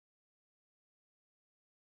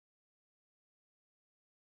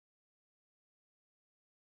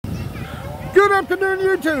afternoon,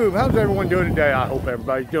 YouTube. How's everyone doing today? I hope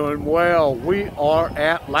everybody's doing well. We are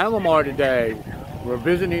at Lalimar today. We're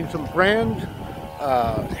visiting some friends,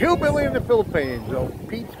 hillbilly in the Philippines. So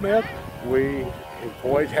Pete Smith, his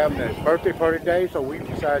boy's having his birthday party today, so we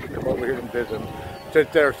decided to come over here and visit them since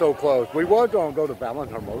they're so close. We was going to go to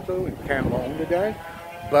Valenzuela Hermoso in Canlon today,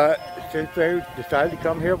 but since they decided to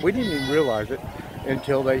come here, we didn't even realize it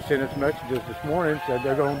until they sent us messages this morning, said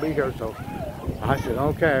they're going to be here. So I said,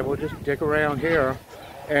 okay, we'll just stick around here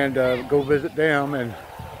and go visit them, and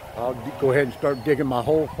I'll go ahead and start digging my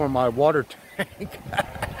hole for my water tank.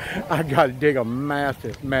 I got to dig a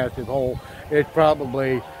massive, massive hole. It's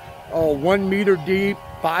probably 1 meter deep,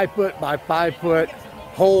 5 foot by 5 foot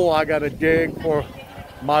hole I got to dig for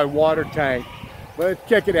my water tank. Let's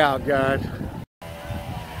check it out, guys.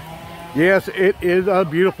 Yes, it is a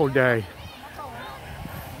beautiful day.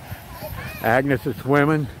 Agnes is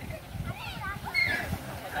swimming.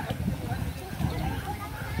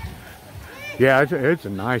 Yeah, it's a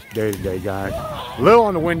nice day today, guys. A little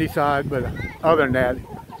on the windy side, but other than that,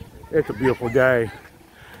 it's a beautiful day.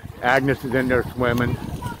 Agnes is in there swimming.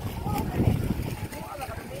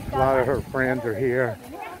 A lot of her friends are here.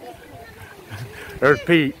 There's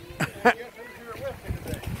Pete.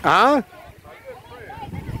 Huh?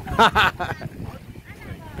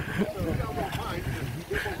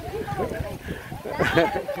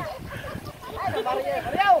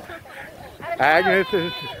 Agnes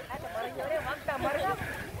is...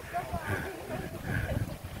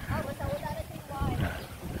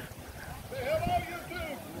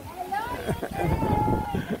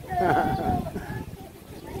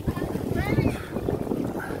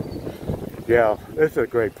 Yeah, this is a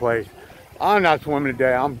great place. I'm not swimming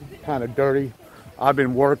today. I'm kind of dirty. I've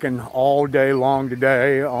been working all day long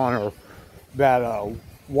today on that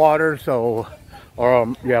water,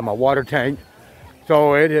 my water tank.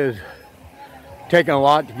 So it has taken a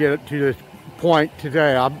lot to get it to this point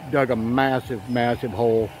today. I've dug a massive, massive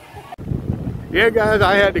hole. Yeah, guys,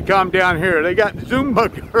 I had to come down here. They got Zumba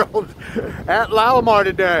girls at Lalimar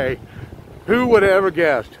today. Who would have ever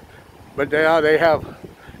guessed? But they have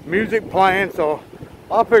music playing, so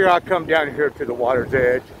I'll figure I'll come down here to the water's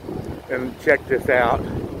edge and check this out.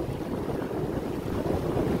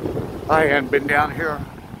 I hadn't been down here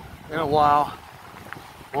in a while.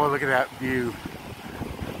 Boy, look at that view.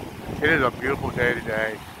 It is a beautiful day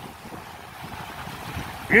today.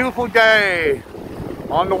 Beautiful day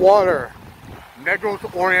on the water. Negros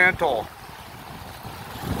Oriental.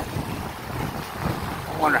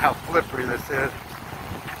 I wonder how slippery this is.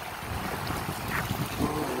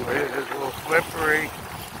 Ooh, it is a little slippery.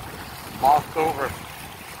 Mossed over.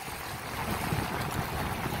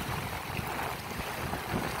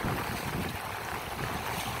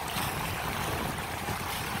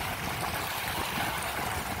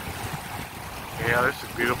 Yeah, this is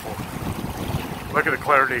beautiful. Look at the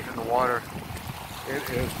clarity in the water. It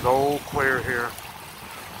is so clear here.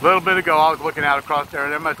 A little bit ago, I was looking out across there.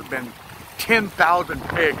 There must have been 10,000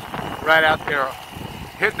 pigs right out there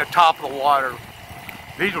hitting the top of the water.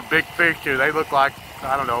 These were big fish too. They look like,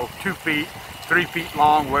 I don't know, 2 feet, 3 feet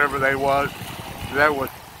long, whatever they was. There was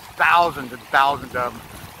thousands and thousands of them.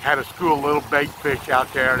 Had a school of little bait fish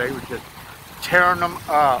out there. They were just tearing them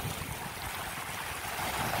up.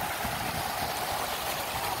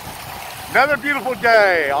 Another beautiful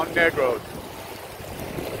day on Negros.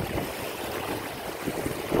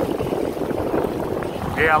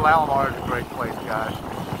 Yeah, Lalimar is a great place, guys.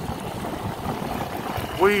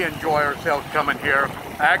 We enjoy ourselves coming here.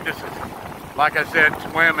 Agnes is, like I said,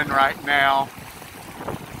 swimming right now.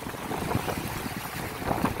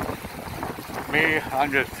 Me,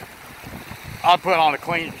 I put on a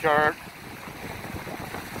clean shirt.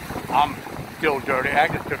 I'm still dirty.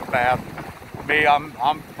 Agnes took a bath. Me, I'm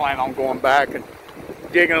planning on going back and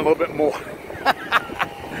digging a little bit more.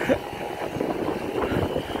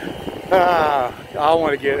 I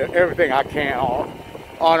want to get everything I can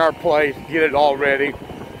on our place, get it all ready.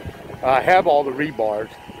 Have all the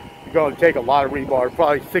rebars. It's going to take a lot of rebar,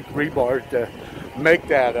 probably 6 rebars to make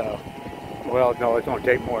that. Well, no, it's going to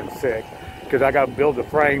take more than 6 because I got to build the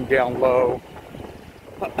frame down low.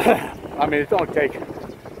 I mean, it's going to take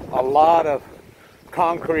a lot of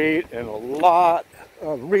concrete and a lot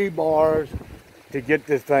of rebars to get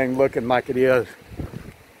this thing looking like it is.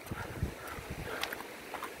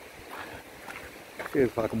 See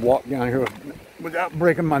if I can walk down here without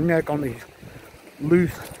breaking my neck on these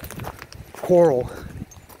loose coral.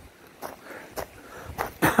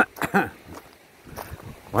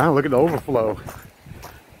 Wow, look at the overflow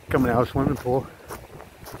coming out of the swimming pool.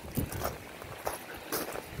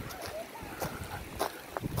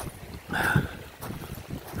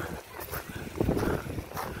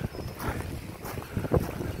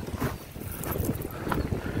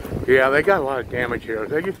 Yeah, they got a lot of damage here.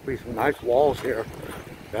 There used to be some nice walls here.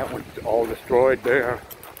 That one's all destroyed there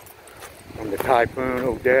from the Typhoon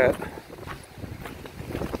Odette.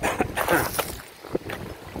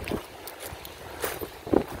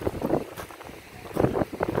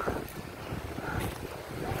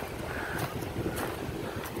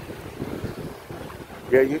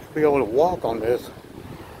 Yeah, you used to be able to walk on this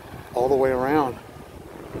all the way around.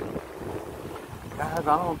 Guys, I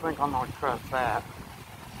don't think I'm going to trust that.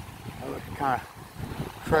 That looks kind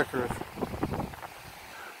of treacherous.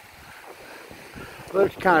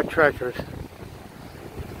 Looks kind of treacherous.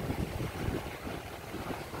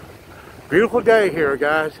 Beautiful day here,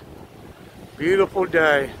 guys. Beautiful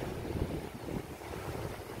day.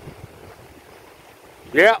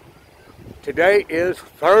 Yep. Today is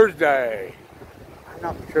Thursday. I'm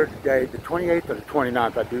not sure today, the 28th or the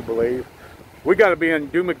 29th, I do believe. We got to be in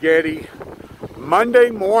Dumageddon Monday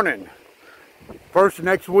morning. First of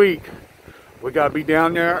next week. We got to be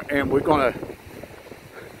down there and we're going to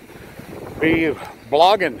be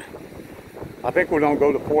blogging. I think we're going to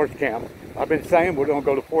go to Forest Camp. I've been saying we're going to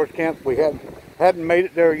go to Forest Camp. We hadn't made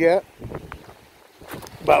it there yet.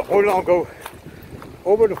 But we're going to go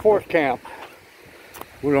over to Forest Camp.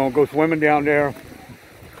 We're going to go swimming down there.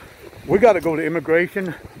 We got to go to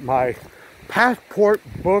immigration. My passport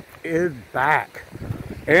book is back.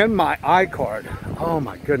 And my iCard. Oh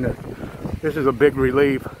my goodness. This is a big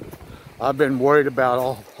relief. I've been worried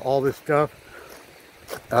about all this stuff.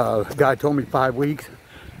 The guy told me 5 weeks.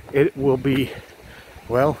 It will be,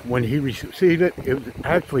 well, when he received it, it was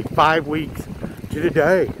actually 5 weeks to the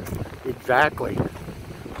day. Exactly.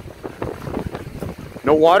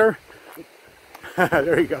 No water?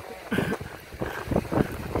 There you go.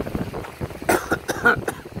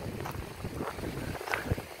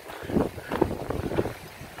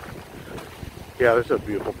 Yeah, this is a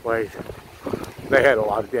beautiful place. They had a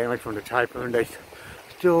lot of damage from the typhoon. They're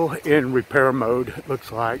still in repair mode, it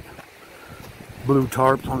looks like. Blue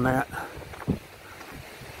tarps on that.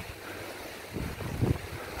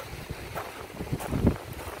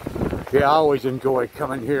 Yeah, I always enjoy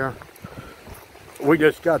coming here. We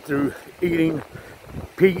just got through eating.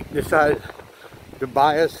 Pete decided to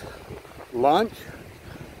buy us lunch.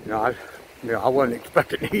 I wasn't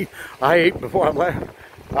expecting to eat. I ate before I left.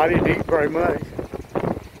 I didn't eat very much.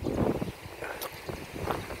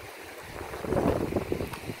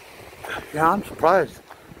 Yeah, I'm surprised.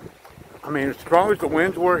 I mean, as strong as the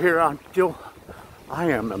winds were here, I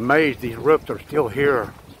am amazed these roofs are still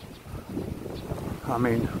here. I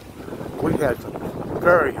mean, we had some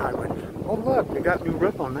very high winds. Oh look, they got new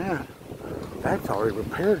roof on that. That's already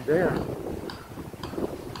repaired there.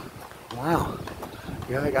 Wow.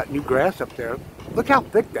 Yeah, they got new grass up there. Look how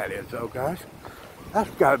thick that is though, guys. That's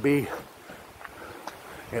got to be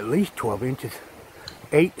at least 12 inches.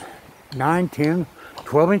 8, 9, 10,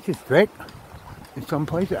 12 inches thick. In some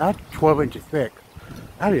places, that's 12 inches thick.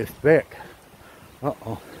 That is thick.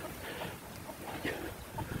 Uh-oh.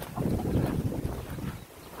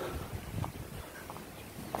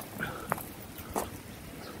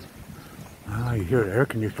 Oh, you hear the air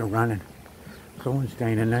conditioner running. Someone's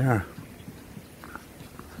staying in there.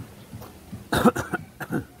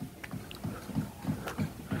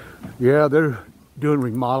 Yeah, they're doing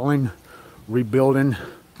remodeling, rebuilding.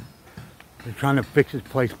 They're trying to fix this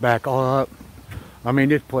place back all up. I mean,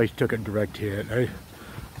 this place took a direct hit.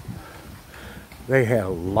 They had a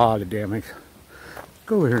lot of damage. Let's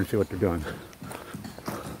go over here and see what they're doing.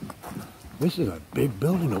 This is a big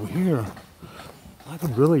building over here. I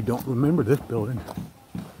really don't remember this building.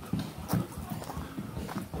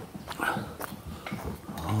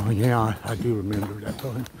 Oh yeah, I do remember that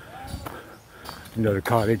building. Another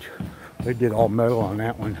cottage. They did all metal on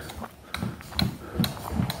that one.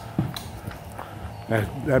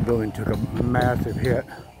 That building took a massive hit.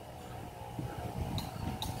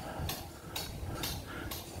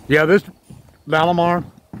 Yeah, this Lalimar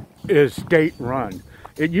is state run.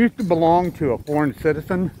 It used to belong to a foreign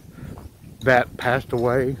citizen that passed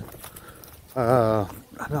away. I'm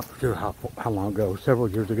not sure how long ago, several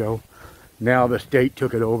years ago. Now the state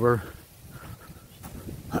took it over.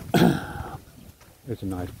 It's a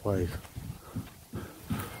nice place.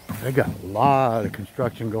 They got a lot of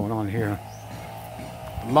construction going on here.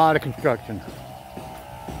 A lot of construction.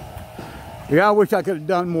 Yeah, I wish I could have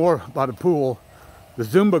done more by the pool. The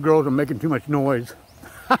Zumba girls are making too much noise.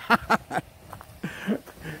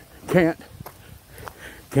 Can't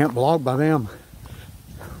blog by them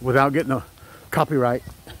without getting a copyright.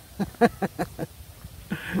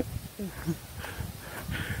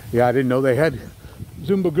 Yeah, I didn't know they had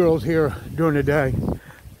Zumba girls here during the day.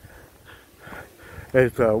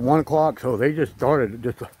 It's 1 o'clock, so they just started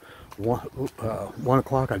just 1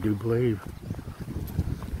 o'clock, I do believe.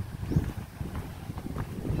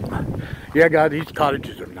 Yeah, guys, these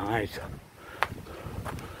cottages are nice.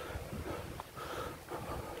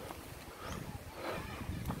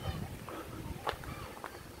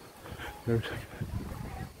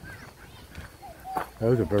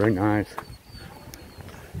 Those are very nice.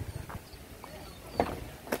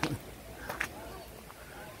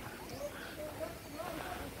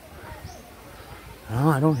 Oh,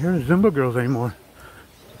 I don't hear the Zumba girls anymore.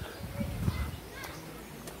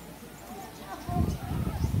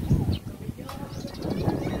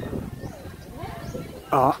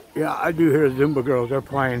 Yeah, I do hear Zumba girls. They're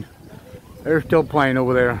playing. They're still playing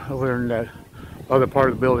over there in that other part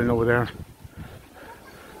of the building over there.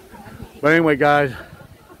 But anyway, guys,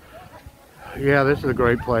 yeah, this is a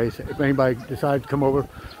great place. If anybody decides to come over,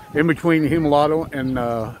 in between Himalato and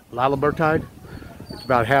Lalimar, it's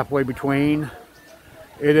about halfway between.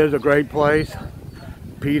 It is a great place.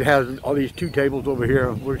 Pete has all these 2 tables over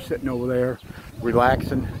here. We're sitting over there,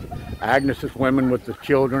 relaxing. Agnes is swimming with the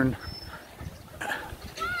children.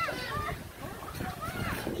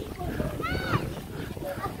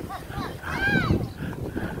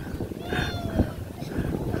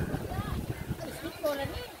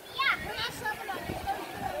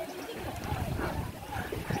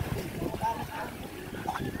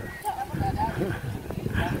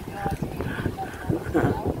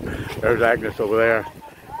 There's Agnes over there.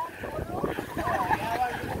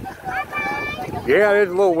 Yeah, it is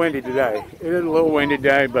a little windy today. It is a little windy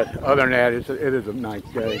today, but other than that, it is a nice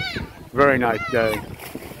day. Very nice day.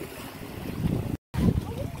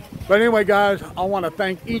 But anyway, guys, I want to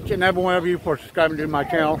thank each and every one of you for subscribing to my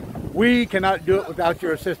channel. We cannot do it without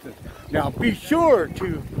your assistance. Now, be sure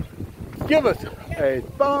to give us a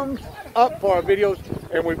thumbs up for our videos,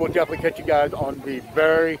 and we will definitely catch you guys on the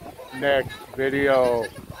very next video.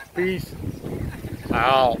 Peace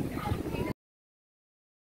out.